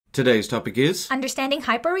Today's topic is understanding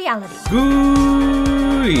hyperreality.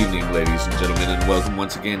 Good evening, ladies and gentlemen, and welcome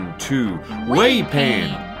once again to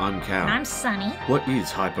WAYPN. I'm Cal. And I'm Sunny. What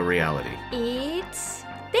is hyperreality? It's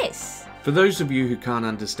this. For those of you who can't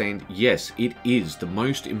understand, yes, it is the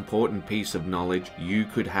most important piece of knowledge you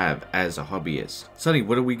could have as a hobbyist. Sunny,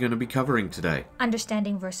 what are we going to be covering today?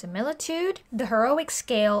 Understanding verisimilitude, the heroic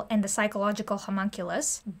scale and the psychological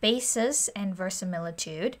homunculus, basis and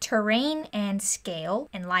verisimilitude, terrain and scale,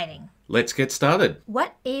 and lighting. Let's get started.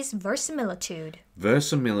 What is verisimilitude?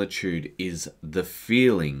 Verisimilitude is the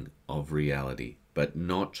feeling of reality, but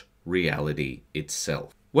not reality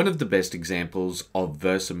itself. One of the best examples of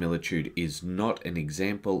verisimilitude is not an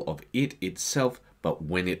example of it itself, but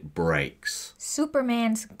when it breaks.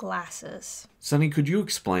 Superman's glasses. Sunny, could you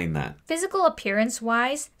explain that? Physical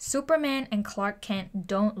appearance-wise, Superman and Clark Kent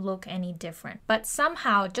don't look any different. But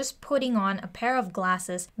somehow, just putting on a pair of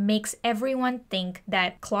glasses makes everyone think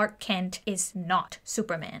that Clark Kent is not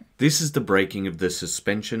Superman. This is the breaking of the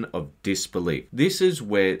suspension of disbelief. This is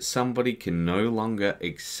where somebody can no longer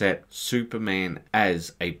accept Superman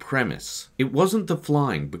as a premise. It wasn't the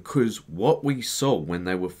flying, because what we saw when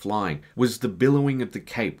they were flying was the billowing of the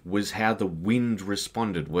cape, was how the wind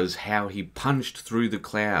responded, was how he punched through the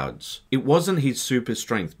clouds. It wasn't his super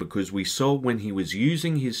strength, because we saw when he was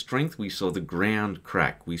using his strength, we saw the ground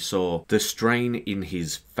crack. We saw the strain in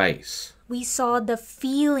his face. We saw the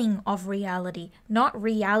feeling of reality, not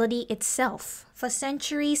reality itself. For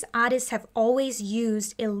centuries, artists have always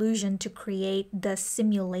used illusion to create the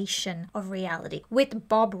simulation of reality. With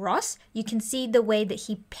Bob Ross, you can see the way that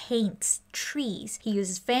he paints trees. He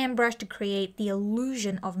uses fan brush to create the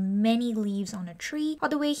illusion of many leaves on a tree, or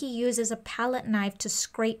the way he uses a palette knife to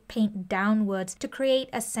scrape paint downwards to create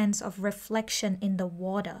a sense of reflection in the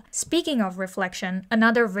water. Speaking of reflection,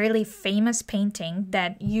 another really famous painting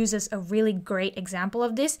that uses a really great example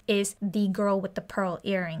of this is The Girl with the Pearl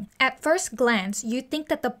Earring. At first glance, you think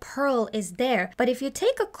that the pearl is there, but if you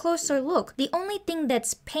take a closer look, the only thing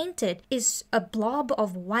that's painted is a blob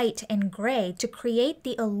of white and gray to create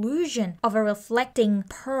the illusion of a reflecting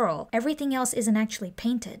pearl. Everything else isn't actually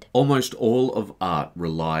painted. Almost all of art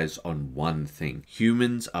relies on one thing.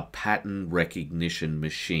 Humans are pattern recognition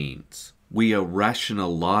machines. We are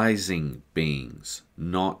rationalizing beings,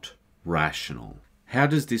 not rational. How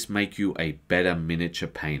does this make you a better miniature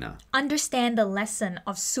painter? Understand the lesson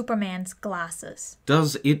of Superman's glasses.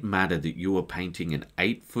 Does it matter that you are painting an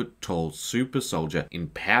 8-foot-tall super soldier in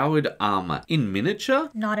powered armor in miniature?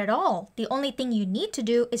 Not at all. The only thing you need to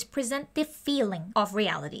do is present the feeling of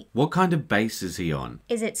reality. What kind of base is he on?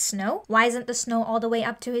 Is it snow? Why isn't the snow all the way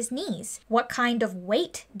up to his knees? What kind of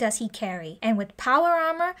weight does he carry? And with power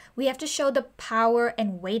armor, we have to show the power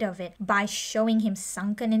and weight of it by showing him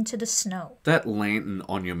sunken into the snow. That lantern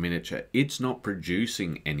on your miniature, it's not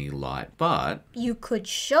producing any light, but you could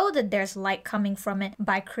show that there's light coming from it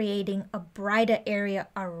by creating a brighter area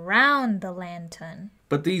around the lantern.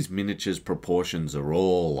 But these miniatures' proportions are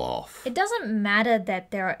all off. It doesn't matter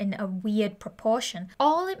that they're in a weird proportion.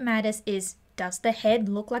 All it matters is, does the head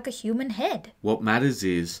look like a human head? What matters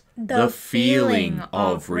is the feeling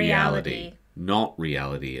of reality, not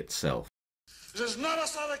reality itself. This is not a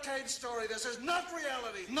Solacade story. This is not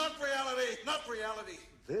reality. Not reality. Not reality.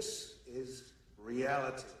 This is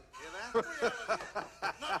reality. Hear that? Reality.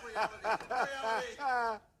 Not reality.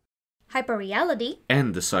 Reality. Hyperreality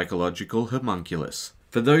and the psychological homunculus.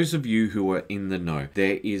 For those of you who are in the know,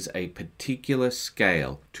 there is a particular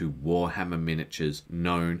scale to Warhammer miniatures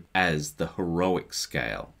known as the heroic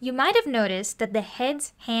scale. You might have noticed that the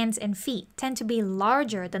heads, hands, and feet tend to be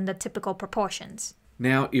larger than the typical proportions.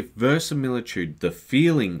 Now, if verisimilitude, the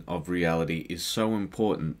feeling of reality, is so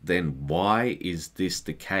important, then why is this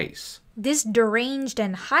the case? This deranged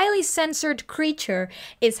and highly censored creature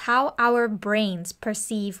is how our brains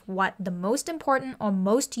perceive what the most important or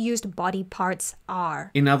most used body parts are.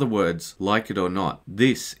 In other words, like it or not,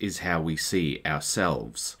 this is how we see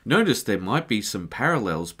ourselves. Notice there might be some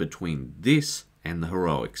parallels between this and the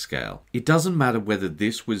heroic scale. It doesn't matter whether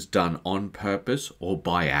this was done on purpose or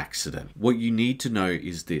by accident. What you need to know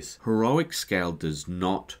is this: heroic scale does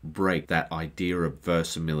not break that idea of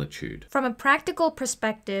verisimilitude. From a practical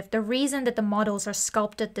perspective, the reason that the models are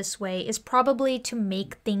sculpted this way is probably to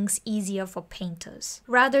make things easier for painters.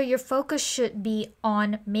 Rather, your focus should be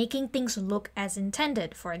on making things look as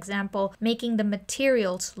intended. For example, making the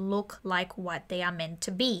materials look like what they are meant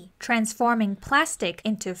to be. Transforming plastic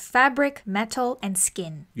into fabric, metal, muscle and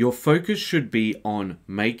skin. Your focus should be on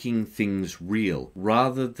making things real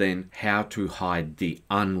rather than how to hide the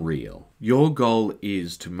unreal. Your goal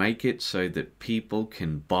is to make it so that people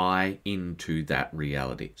can buy into that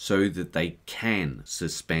reality, so that they can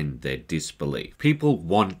suspend their disbelief. People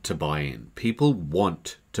want to buy in. People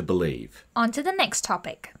want to believe. On to the next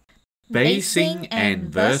topic. Basing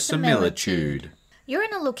and verisimilitude. You're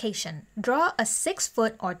in a location. Draw a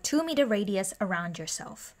 6-foot or 2-meter radius around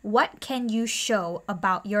yourself. What can you show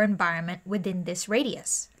about your environment within this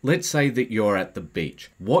radius? Let's say that you're at the beach.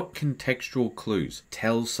 What contextual clues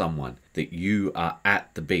tell someone that you are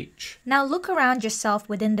at the beach? Now look around yourself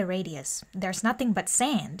within the radius. There's nothing but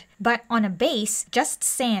sand. But on a base, just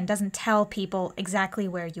sand doesn't tell people exactly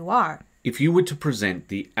where you are. If you were to present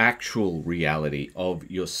the actual reality of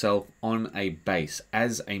yourself on a base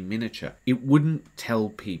as a miniature, it wouldn't tell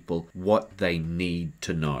people what they need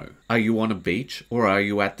to know. Are you on a beach or are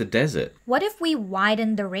you at the desert? What if we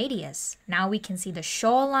widen the radius? Now we can see the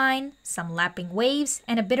shoreline, some lapping waves,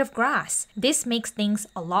 and a bit of grass. This makes things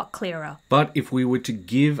a lot clearer. But if we were to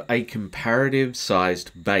give a comparative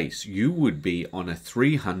sized base, you would be on a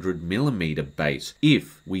 300mm base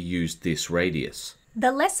if we used this radius.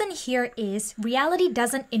 The lesson here is reality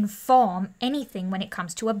doesn't inform anything when it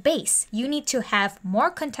comes to a base. You need to have more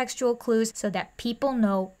contextual clues so that people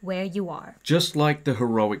know where you are. Just like the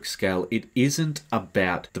heroic scale, it isn't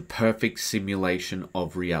about the perfect simulation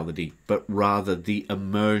of reality, but rather the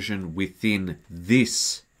immersion within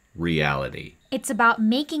this reality. It's about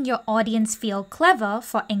making your audience feel clever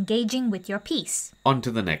for engaging with your piece. On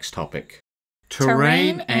to the next topic.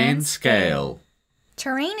 Terrain and scale.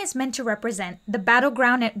 Terrain is meant to represent the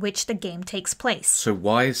battleground at which the game takes place. So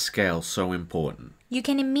why is scale so important? You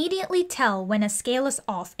can immediately tell when a scale is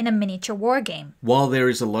off in a miniature wargame. While there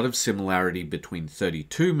is a lot of similarity between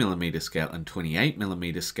 32mm scale and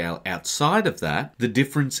 28mm scale, outside of that, the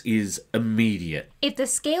difference is immediate. If the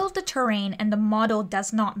scale of the terrain and the model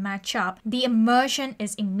does not match up, the immersion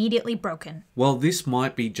is immediately broken. While this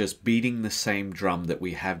might be just beating the same drum that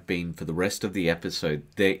we have been for the rest of the episode,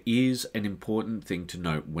 there is an important thing to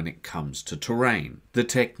note when it comes to terrain. The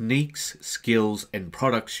techniques, skills, and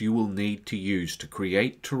products you will need to use to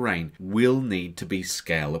create terrain will need to be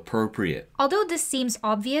scale appropriate. Although this seems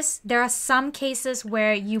obvious, there are some cases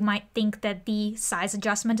where you might think that the size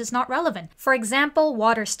adjustment is not relevant. For example,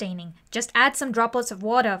 water staining. Just add some droplets of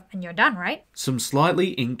water and you're done, right? Some slightly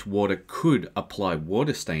inked water could apply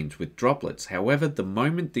water stains with droplets. However, the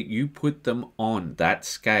moment that you put them on that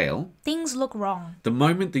scale, things look wrong. The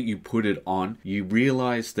moment that you put it on, you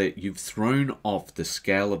realize that you've thrown off the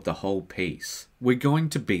scale of the whole piece. We're going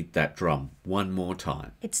to beat that drum one more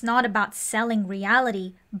time. It's not about selling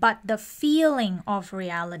reality, but the feeling of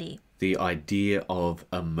reality. The idea of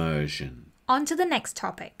immersion. On to the next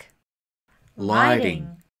topic.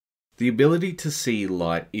 Lighting. The ability to see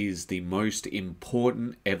light is the most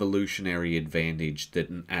important evolutionary advantage that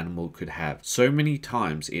an animal could have. So many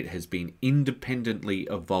times it has been independently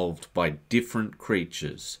evolved by different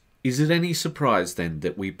creatures. Is it any surprise then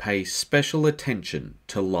that we pay special attention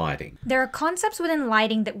to lighting? There are concepts within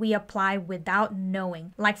lighting that we apply without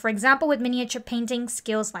knowing. Like for example with miniature painting,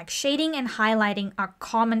 skills like shading and highlighting are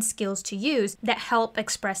common skills to use that help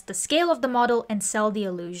express the scale of the model and sell the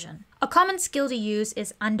illusion. A common skill to use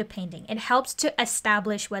is underpainting. It helps to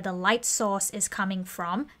establish where the light source is coming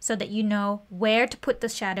from so that you know where to put the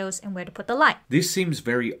shadows and where to put the light. This seems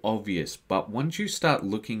very obvious, but once you start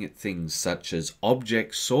looking at things such as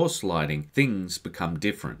object source lighting, things become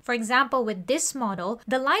different. For example, with this model,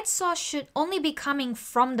 the light source should only be coming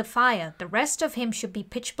from the fire. The rest of him should be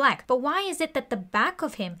pitch black. But why is it that the back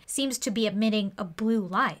of him seems to be emitting a blue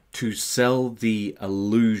light? To sell the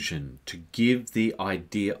illusion, to give the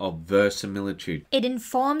idea of verisimilitude. It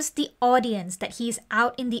informs the audience that he's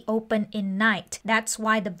out in the open in night. That's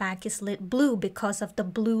why the back is lit blue, because of the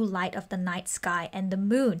blue light of the night sky and the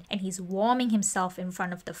moon, and he's warming himself in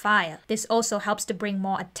front of the fire. This also helps to bring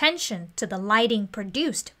more attention to the lighting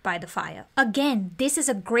produced by the fire. Again, this is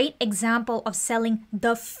a great example of selling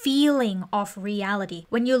the feeling of reality.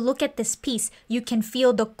 When you look at this piece, you can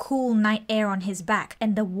feel the cool night air on his back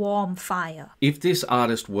and the warm fire. If this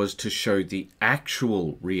artist was to show the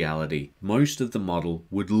actual reality, most of the model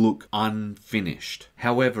would look unfinished.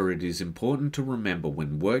 However, it is important to remember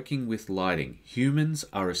when working with lighting, humans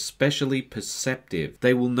are especially perceptive.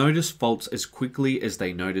 They will notice faults as quickly as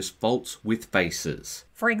they notice faults with faces.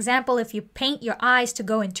 For example, if you paint your eyes to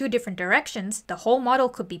go in 2 different directions, the whole model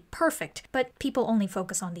could be perfect, but people only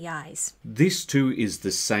focus on the eyes. This too is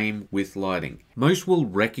the same with lighting. Most will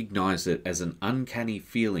recognize it as an uncanny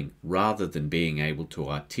feeling rather than being able to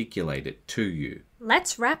articulate it to you.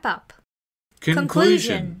 Let's wrap up.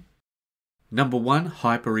 Conclusion. Number 1,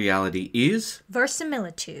 hyperreality is.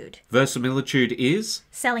 Verisimilitude. Verisimilitude is.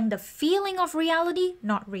 Selling the feeling of reality,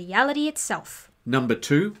 not reality itself. Number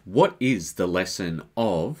 2, what is the lesson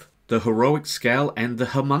of the heroic scale and the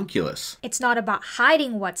homunculus? It's not about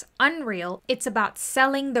hiding what's unreal, it's about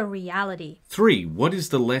selling the reality. 3, what is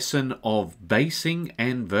the lesson of basing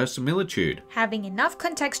and verisimilitude? Having enough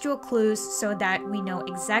contextual clues so that we know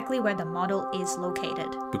exactly where the model is located.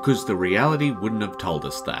 Because the reality wouldn't have told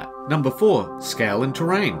us that. Number 4, scale and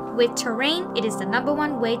terrain. With terrain, it is the number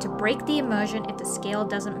one way to break the immersion if the scale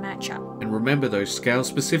doesn't match up. And remember those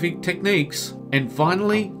scale-specific techniques. And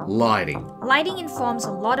finally, lighting. Lighting informs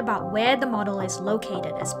a lot about where the model is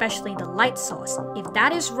located, especially the light source. If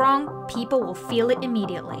that is wrong, people will feel it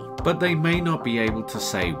immediately. But they may not be able to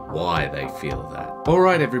say why they feel that.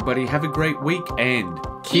 Alright everybody, have a great week and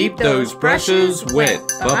keep those brushes wet.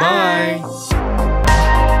 Bye-bye.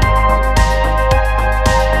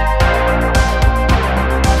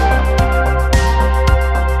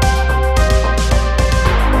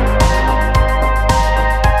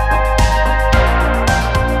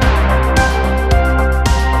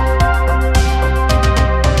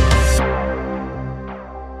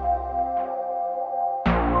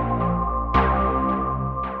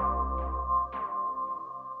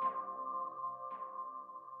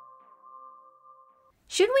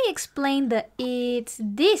 Should we explain the it's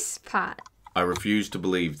this part? I refuse to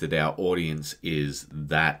believe that our audience is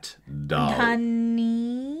that dull.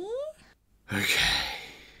 Honey? Okay.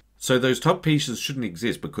 So those top pieces shouldn't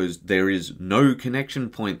exist because there is no connection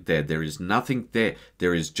point there. There is nothing there.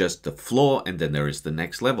 There is just the floor and then there is the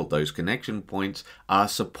next level. Those connection points are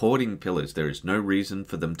supporting pillars. There is no reason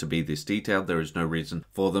for them to be this detailed. There is no reason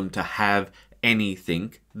for them to have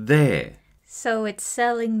anything there. So it's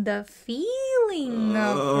selling the feeling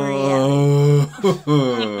of reality.